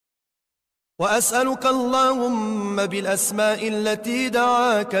وأسألك اللهم بالأسماء التي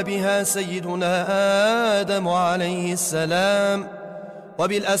دعاك بها سيدنا آدم عليه السلام،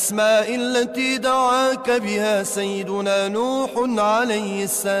 وبالأسماء التي دعاك بها سيدنا نوح عليه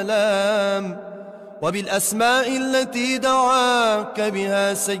السلام، وبالأسماء التي دعاك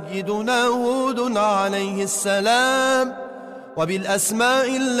بها سيدنا هود عليه السلام،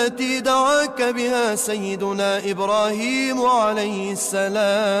 وبالأسماء التي دعاك بها سيدنا إبراهيم عليه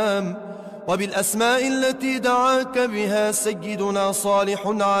السلام، وبالأسماء التي دعاك بها سيدنا صالح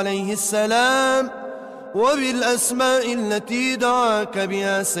عليه السلام، وبالأسماء التي دعاك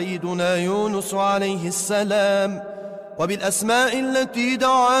بها سيدنا يونس عليه السلام، وبالأسماء التي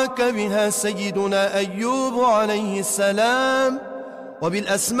دعاك بها سيدنا أيوب عليه السلام،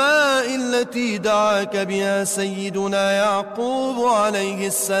 وبالأسماء التي دعاك بها سيدنا يعقوب عليه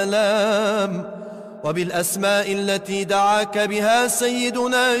السلام، وبالأسماء التي دعاك بها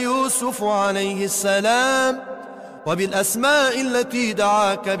سيدنا يوسف عليه السلام، وبالأسماء التي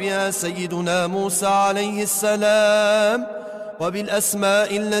دعاك بها سيدنا موسى عليه السلام،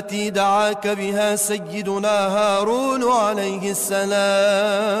 وبالأسماء التي دعاك بها سيدنا هارون عليه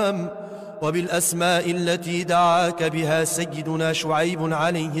السلام، وبالأسماء التي دعاك بها سيدنا شعيب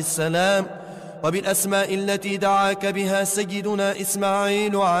عليه السلام، وبالأسماء التي دعاك بها سيدنا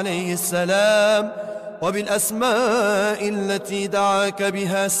إسماعيل عليه السلام، وبالأسماء التي دعاك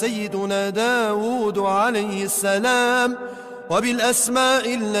بها سيدنا داود عليه السلام،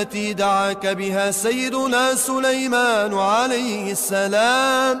 وبالأسماء التي دعاك بها سيدنا سليمان عليه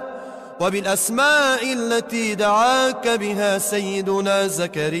السلام، وبالأسماء التي دعاك بها سيدنا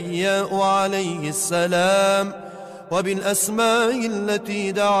زكريا عليه السلام، وبالأسماء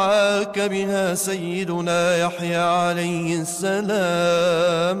التي دعاك بها سيدنا يحيى عليه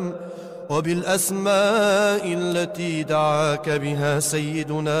السلام، وبالأسماء التي دعاك بها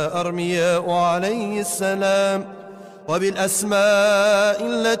سيدنا أرمياء عليه السلام، وبالأسماء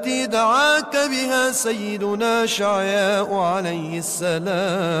التي دعاك بها سيدنا شعياء عليه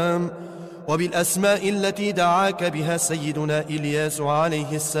السلام، وبالأسماء التي دعاك بها سيدنا إلياس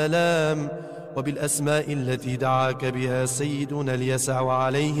عليه السلام، وبالأسماء التي دعاك بها سيدنا اليسع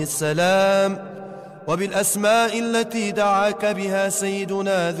عليه السلام، وبالأسماء التي دعاك بها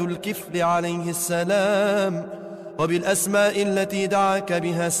سيدنا ذو الكفل عليه السلام، وبالأسماء التي دعاك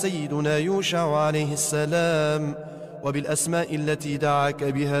بها سيدنا يوشع عليه السلام، وبالأسماء التي دعاك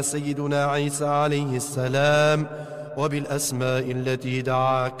بها سيدنا عيسى عليه السلام، وبالأسماء التي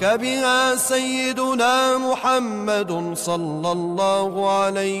دعاك بها سيدنا محمد صلى الله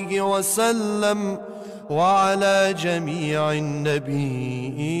عليه وسلم، وعلى جميع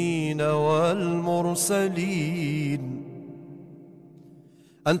النبيين والمرسلين،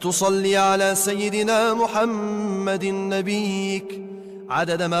 أن تصلي على سيدنا محمد نبيك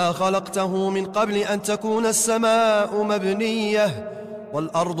عدد ما خلقته من قبل أن تكون السماء مبنية،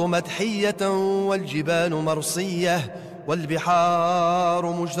 والأرض مدحية، والجبال مرصية، والبحار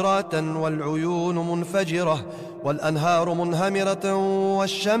مجراة، والعيون منفجرة، والأنهار منهمرة،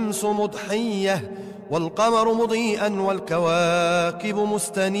 والشمس مضحية، والقمر مضيئا، والكواكب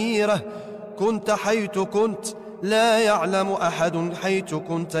مستنيرة. كنت حيث كنت، لا يعلم أحد حيث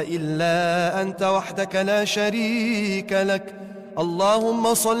كنت إلا أنت وحدك لا شريك لك.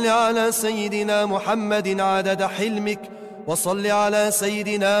 اللهم صل على سيدنا محمد عدد حلمك، وصل على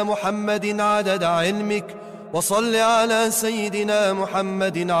سيدنا محمد عدد علمك، وصل على سيدنا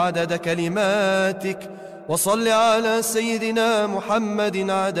محمد عدد كلماتك، وصل على سيدنا محمد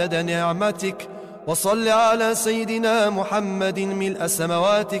عدد نعمتك، وصل على سيدنا محمد ملء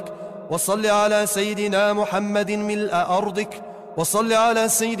سمواتك، وصل على سيدنا محمد ملء أرضك، وصل على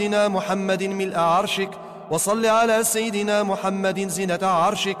سيدنا محمد ملء عرشك، وصل على سيدنا محمد زنة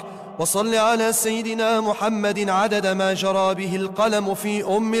عرشك، وصل على سيدنا محمد عدد ما جرى به القلم في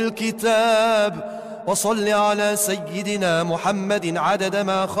أم الكتاب، وصل على سيدنا محمد عدد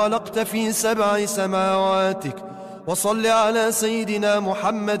ما خلقت في 7 سماواتك، وصل على سيدنا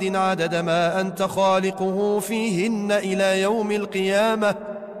محمد عدد ما أنت خالقه فيهن إلى يوم القيامة،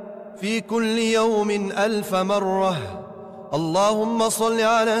 في كل يوم 1000 مرة. اللهم صل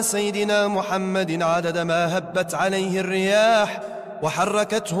على سيدنا محمد عدد ما هبت عليه الرياح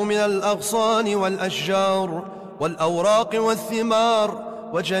وحركته من الأغصان والأشجار والأوراق والثمار،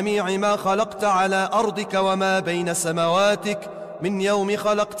 وجميع ما خلقت على أرضك وما بين سمواتك من يوم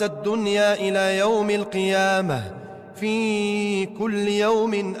خلقت الدنيا إلى يوم القيامة، في كل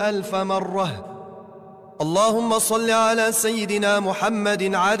يوم 1000 مرة. اللهم صل على سيدنا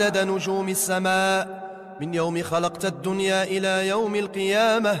محمد عدد نجوم السماء من يوم خلقت الدنيا إلى يوم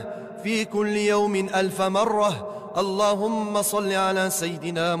القيامة، في كل يوم 1000 مرة. اللهم صل على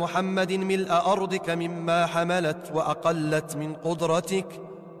سيدنا محمد ملء أرضك مما حملت وأقلت من قدرتك.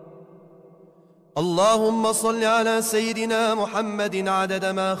 اللهم صل على سيدنا محمد عدد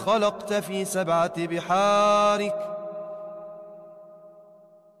ما خلقت في 7 بحارك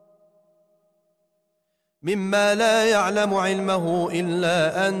مما لا يعلم علمه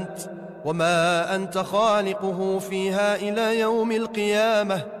إلا أنت، وما أنت خالقه فيها إلى يوم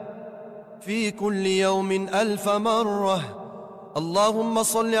القيامة في كل يوم 1000 مرة. اللهم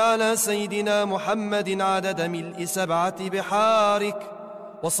صل على سيدنا محمد عدد ملء 7 بحارك،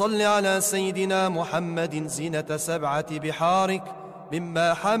 وصل على سيدنا محمد زينة 7 بحارك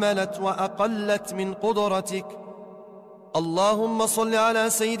مما حملت وأقلت من قدرتك. اللهم صل على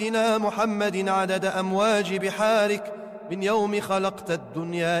سيدنا محمد عدد أمواج بحارك من يوم خلقت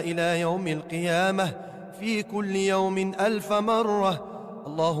الدنيا إلى يوم القيامة في كل يوم 1000 مرة.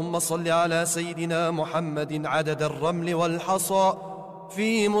 اللهم صل على سيدنا محمد عدد الرمل والحصى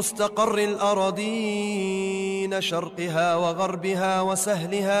في مستقر الأراضين شرقها وغربها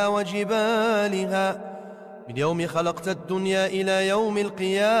وسهلها وجبالها من يوم خلقت الدنيا إلى يوم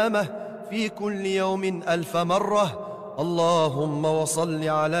القيامة في كل يوم 1000 مرة. اللهم وصل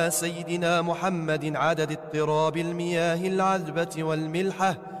على سيدنا محمد عدد اضطراب المياه العذبة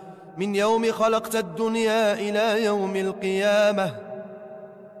والملحة من يوم خلقت الدنيا إلى يوم القيامة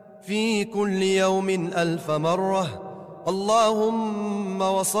في كل يوم 1000 مرة. اللهم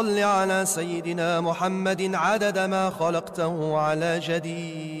وصل على سيدنا محمد عدد ما خلقته على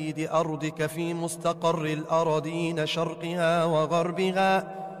جديد أرضك في مستقر الأراضين شرقها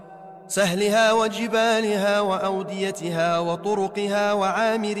وغربها سهلها وجبالها وأوديتها وطرقها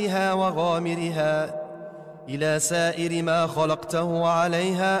وعامرها وغامرها إلى سائر ما خلقته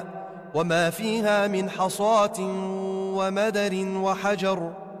عليها وما فيها من حصاة ومدر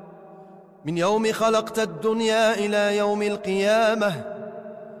وحجر من يوم خلقت الدنيا إلى يوم القيامة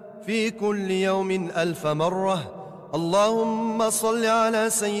في كل يوم 1000 مرة. اللهم صل على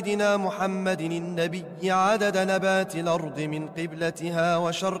سيدنا محمد النبي عدد نبات الأرض من قبلتها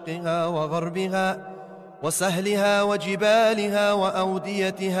وشرقها وغربها وسهلها وجبالها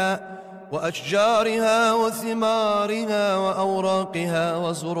وأوديتها وأشجارها وثمارها وأوراقها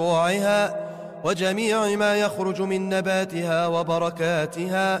وزروعها وجميع ما يخرج من نباتها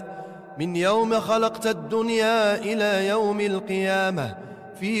وبركاتها من يوم خلقت الدنيا إلى يوم القيامة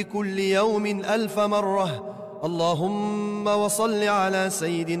في كل يوم 1000 مرة. اللهم وصل على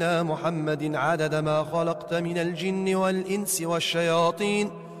سيدنا محمد عدد ما خلقت من الجن والإنس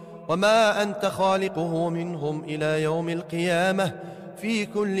والشياطين وما أنت خالقه منهم إلى يوم القيامة في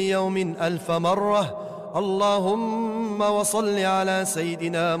كل يوم 1000 مرة. اللهم وصل على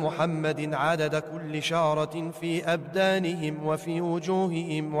سيدنا محمد عدد كل شعرة في أبدانهم وفي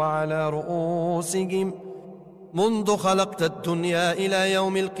وجوههم وعلى رؤوسهم منذ خلقت الدنيا إلى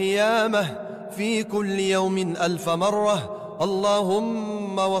يوم القيامة في كل يوم 1000 مرة.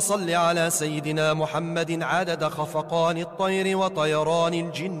 اللهم وصل على سيدنا محمد عدد خفقان الطير وطيران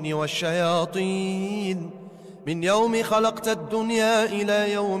الجن والشياطين من يوم خلقت الدنيا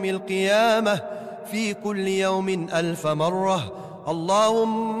إلى يوم القيامة في كل يوم 1000 مرة.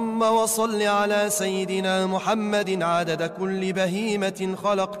 اللهم وصل على سيدنا محمد عدد كل بهيمة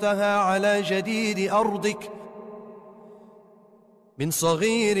خلقتها على جديد أرضك من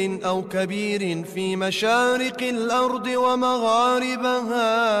صغير أو كبير في مشارق الأرض ومغاربها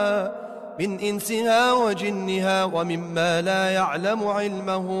من إنسها وجنها ومما لا يعلم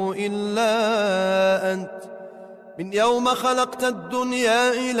علمه إلا أنت من يوم خلقت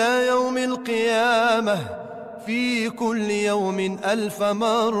الدنيا إلى يوم القيامة في كل يوم 1000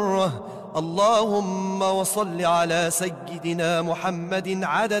 مرة. اللهم وصل على سيدنا محمد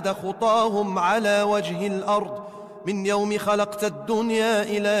عدد خطاهم على وجه الأرض من يوم خلقت الدنيا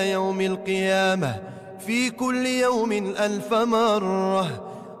إلى يوم القيامة في كل يوم 1000 مرة.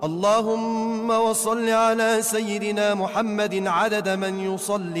 اللهم وصل على سيدنا محمد عدد من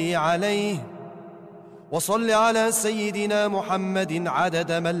يصلي عليه وصل على سيدنا محمد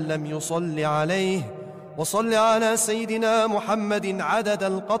عدد من لم يصل عليه وصل على سيدنا محمد عدد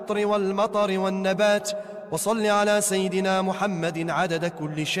القطر والمطر والنبات وصل على سيدنا محمد عدد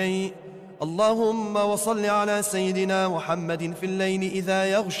كل شيء. اللهم وصل على سيدنا محمد في الليل إذا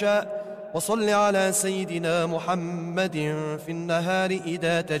يغشى وصل على سيدنا محمد في النهار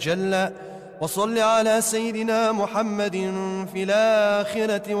إذا تجلى وصل على سيدنا محمد في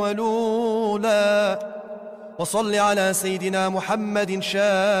الآخرة والأولى وصل على سيدنا محمد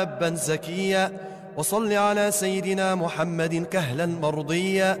شابا زكيا وصل على سيدنا محمد كهلا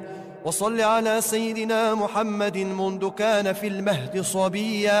مرضيا وصل على سيدنا محمد منذ كان في المهد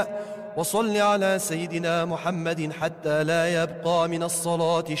صبيا وصل على سيدنا محمد حتى لا يبقى من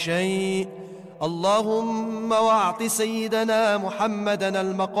الصلاة شيء. اللهم واعط سيدنا محمدا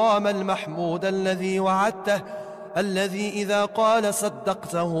المقام المحمود الذي وعدته، الذي إذا قال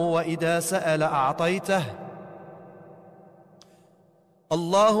صدقته وإذا سأل أعطيته.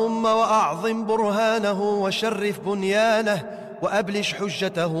 اللهم وأعظم برهانه وشرف بنيانه وأبلش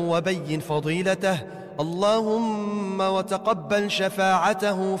حجته وبين فضيلته. اللهم وتقبل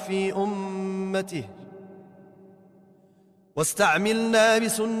شفاعته في أمته، واستعملنا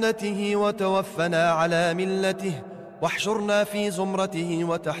بسنته وتوفنا على ملته، واحشرنا في زمرته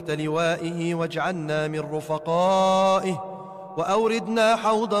وتحت لوائه، واجعلنا من رفقائه، وأوردنا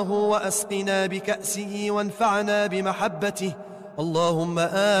حوضه وأسقنا بكأسه، وانفعنا بمحبته. اللهم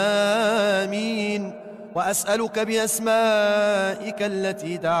آمين. وأسألك بأسمائك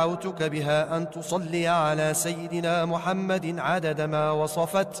التي دعوتك بها أن تصلي على سيدنا محمد عدد ما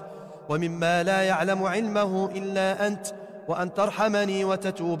وصفت ومما لا يعلم علمه إلا أنت، وأن ترحمني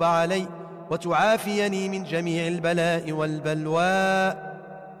وتتوب علي وتعافيني من جميع البلاء والبلوى،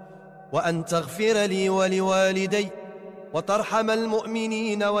 وأن تغفر لي ولوالدي، وترحم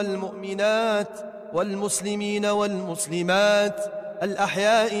المؤمنين والمؤمنات والمسلمين والمسلمات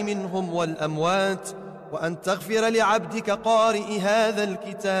الأحياء منهم والأموات، وأن تغفر لعبدك قارئ هذا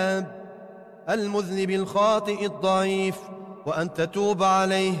الكتاب المذنب الخاطئ الضعيف، وأن تتوب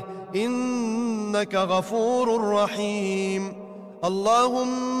عليه إنك غفور رحيم.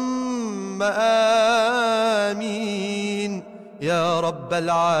 اللهم آمين يا رب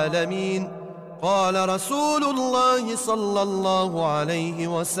العالمين. قال رسول الله صلى الله عليه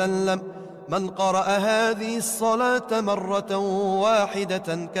وسلم: من قرأ هذه الصلاة مرة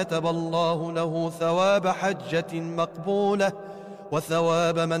واحدة كتب الله له ثواب حجة مقبولة،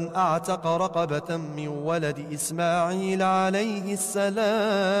 وثواب من أعتق رقبة من ولد إسماعيل عليه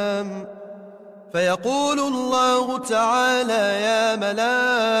السلام. فيقول الله تعالى: يا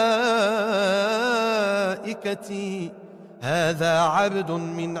ملائكتي، هذا عبد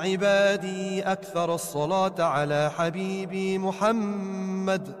من عبادي أكثر الصلاة على حبيبي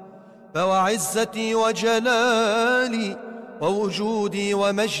محمد، فوعزتي وجلالي ووجودي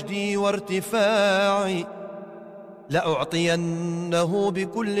ومجدي وارتفاعي لأعطينه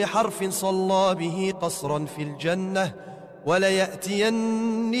بكل حرف صلى به قصرا في الجنة،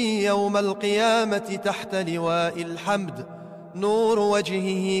 وليأتيني يوم القيامة تحت لواء الحمد نور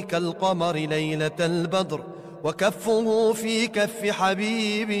وجهه كالقمر ليلة البدر، وكفه في كف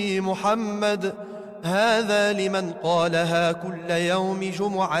حبيبي محمد. هذا لمن قالها كل يوم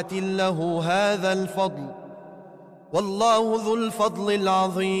جمعة له هذا الفضل، والله ذو الفضل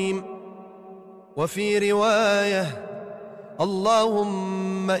العظيم. وفي رواية: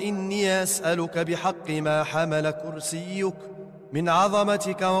 اللهم إني أسألك بحق ما حمل كرسيك من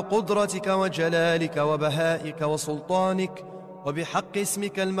عظمتك وقدرتك وجلالك وبهائك وسلطانك، وبحق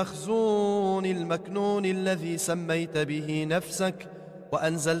اسمك المخزون المكنون الذي سميت به نفسك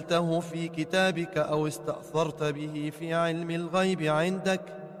وأنزلته في كتابك أو استأثرت به في علم الغيب عندك،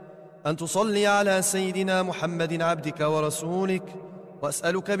 أن تصلي على سيدنا محمد عبدك ورسولك.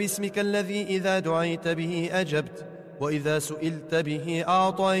 وأسألك باسمك الذي إذا دعيت به أجبت، وإذا سئلت به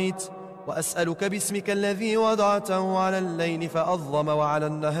أعطيت. وأسألك باسمك الذي وضعته على الليل فأظلم، وعلى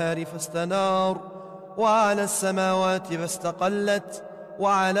النهار فاستنار، وعلى السماوات فاستقلت،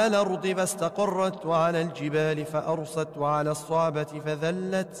 وعلى الأرض فاستقرت، وعلى الجبال فأرست، وعلى الصعبة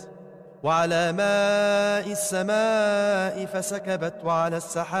فذلت، وعلى ماء السماء فسكبت، وعلى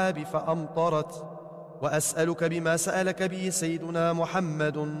السحاب فأمطرت. وأسألك بما سألك به سيدنا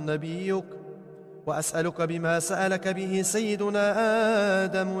محمد نبيك، وأسألك بما سألك به سيدنا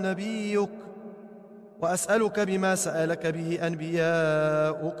آدم نبيك، وأسألك بما سألك به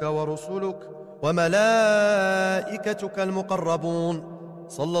أنبياؤك ورسلك وملائكتك المقربون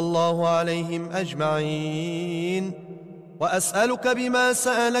صلى الله عليهم أجمعين. وأسألك بما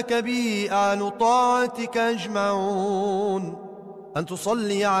سألك به أهل طاعتك أجمعون، أن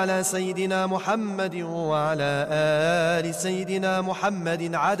تصلي على سيدنا محمد وعلى آل سيدنا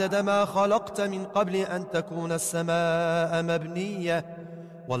محمد عدد ما خلقت من قبل أن تكون السماء مبنية،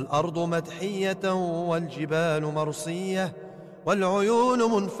 والأرض مدحية، والجبال مرصية،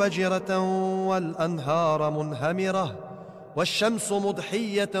 والعيون منفجرة، والأنهار منهمرة، والشمس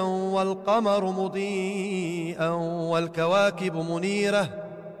مضحية، والقمر مضيئا، والكواكب منيرة.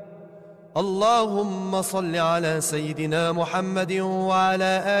 اللهم صل على سيدنا محمد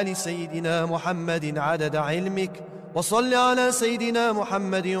وعلى آل سيدنا محمد عدد علمك، وصل على سيدنا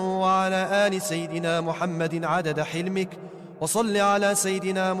محمد وعلى آل سيدنا محمد عدد حلمك، وصل على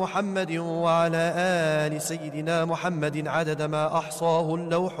سيدنا محمد وعلى آل سيدنا محمد عدد ما أحصاه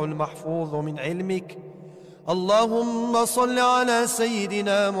اللوح المحفوظ من علمك. اللهم صل على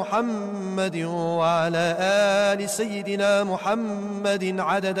سيدنا محمد وعلى آل سيدنا محمد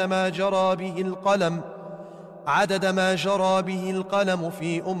عدد ما جرى به القلم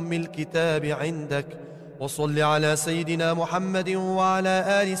في أم الكتاب عندك. وصل على سيدنا محمد وعلى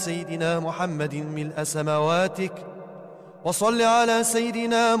آل سيدنا محمد ملء سماواتك. وصل على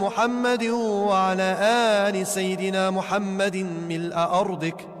سيدنا محمد وعلى آل سيدنا محمد ملء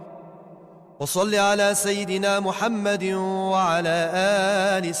أرضك. وصل على سيدنا محمد وعلى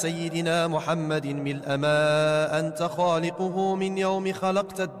آل سيدنا محمد ملء ما أنت خالقه من يوم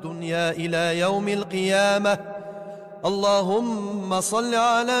خلقت الدنيا إلى يوم القيامة. اللهم صل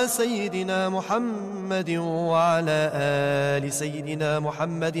على سيدنا محمد وعلى آل سيدنا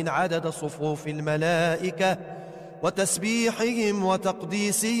محمد عدد صفوف الملائكة وتسبيحهم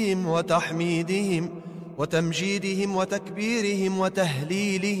وتقديسهم وتحميدهم وتمجيدهم وتكبيرهم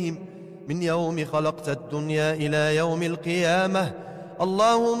وتهليلهم من يوم خلقت الدنيا إلى يوم القيامة.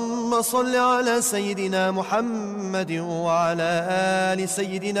 اللهم صل على سيدنا محمد وعلى آل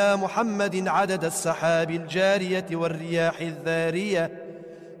سيدنا محمد عدد السحاب الجارية والرياح الذارية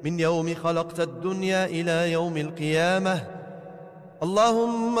من يوم خلقت الدنيا إلى يوم القيامة.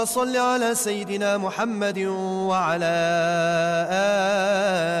 اللهم صل على سيدنا محمد وعلى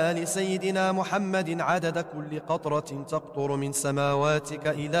آل سيدنا محمد عدد كل قطرة تقطر من سماواتك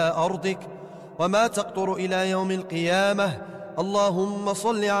إلى أرضك وما تقطر إلى يوم القيامة. اللهم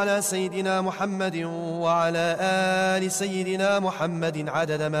صل على سيدنا محمد وعلى آل سيدنا محمد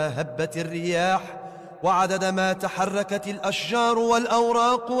عدد ما هبت الرياح وعدد ما تحركت الأشجار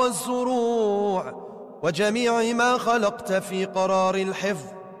والأوراق والزروع وجميع ما خلقت في قرار الحفظ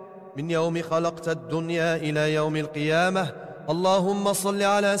من يوم خلقت الدنيا إلى يوم القيامة. اللهم صل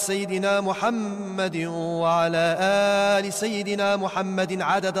على سيدنا محمد وعلى آل سيدنا محمد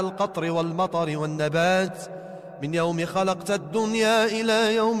عدد القطر والمطر والنبات من يوم خلقت الدنيا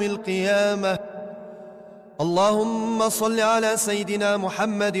إلى يوم القيامة. اللهم صل على سيدنا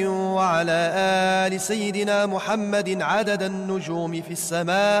محمد وعلى آل سيدنا محمد عدد النجوم في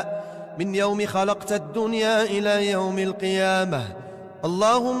السماء من يوم خلقت الدنيا إلى يوم القيامة.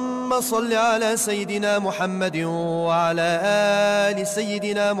 اللهم صل على سيدنا محمد وعلى آل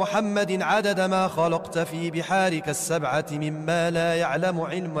سيدنا محمد عدد ما خلقت في بحارك السبعة مما لا يعلم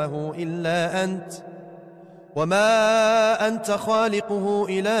علمه إلا أنت وما أنت خالقه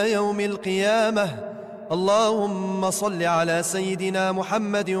إلى يوم القيامة. اللهم صل على سيدنا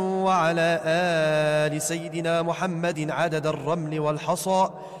محمد وعلى آل سيدنا محمد عدد الرمل والحصى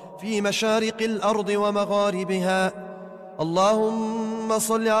في مشارق الأرض ومغاربها. اللهم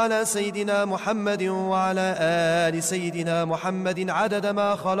صل على سيدنا محمد وعلى آل سيدنا محمد عدد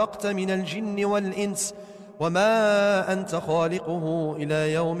ما خلقت من الجن والإنس وما أنت خالقه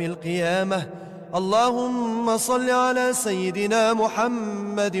إلى يوم القيامة. اللهم صل على سيدنا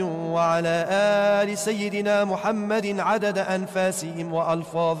محمد وعلى آل سيدنا محمد عدد أنفاسهم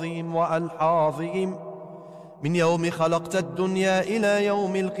وألفاظهم وألحاظهم من يوم خلقت الدنيا إلى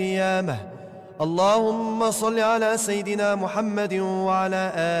يوم القيامة. اللهم صل على سيدنا محمد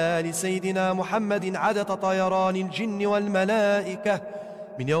وعلى آل سيدنا محمد عدد طيران الجن والملائكة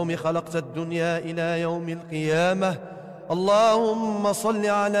من يوم خلقت الدنيا إلى يوم القيامة. اللهم صل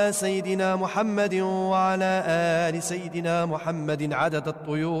على سيدنا محمد وعلى آل سيدنا محمد عدد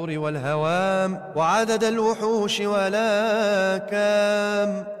الطيور والهوام وعدد الوحوش والآكام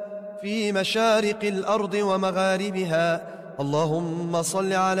في مشارق الأرض ومغاربها. اللهم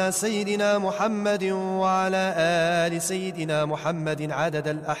صل على سيدنا محمد وعلى آل سيدنا محمد عدد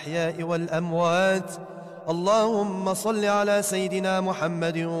الأحياء والأموات. اللهم صل على سيدنا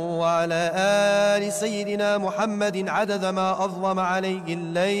محمد وعلى آل سيدنا محمد عدد ما أظلم عليه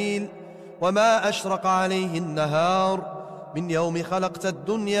الليل وما أشرق عليه النهار من يوم خلقت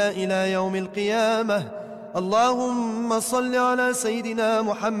الدنيا إلى يوم القيامة. اللهم صل على سيدنا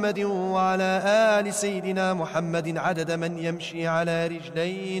محمد وعلى آل سيدنا محمد عدد من يمشي على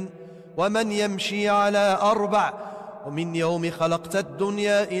رجلين ومن يمشي على أربع ومن يوم خلقت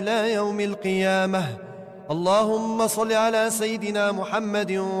الدنيا إلى يوم القيامة. اللهم صل على سيدنا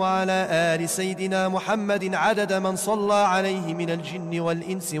محمد وعلى آل سيدنا محمد عدد من صلى عليه من الجن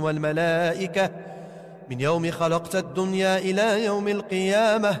والإنس والملائكة من يوم خلقت الدنيا إلى يوم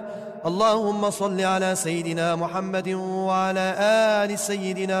القيامة. اللهم صل على سيدنا محمد وعلى آل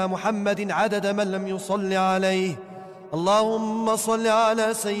سيدنا محمد عدد من لم يصل عليه. اللهم صل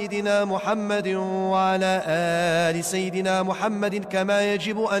على سيدنا محمد وعلى آل سيدنا محمد كما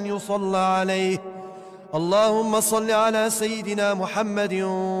يجب أن يصلى عليه. اللهم صل على سيدنا محمد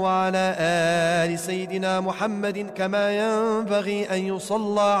وعلى آل سيدنا محمد كما ينبغي أن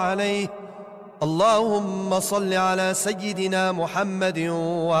يصلى عليه. اللهم صل على سيدنا محمد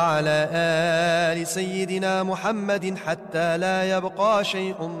وعلى آل سيدنا محمد حتى لا يبقى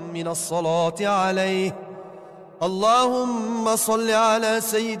شيء من الصلاة عليه. اللهم صل على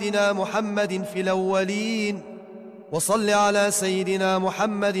سيدنا محمد في الأولين، وصل على سيدنا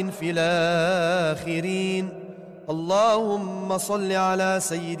محمد في الآخرين. اللهم صل على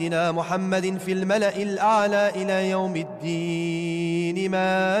سيدنا محمد في الملأ الأعلى إلى يوم الدين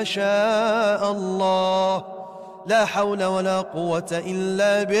ما شاء الله. لا حول ولا قوة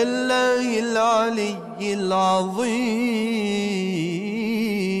إلا بالله العلي العظيم.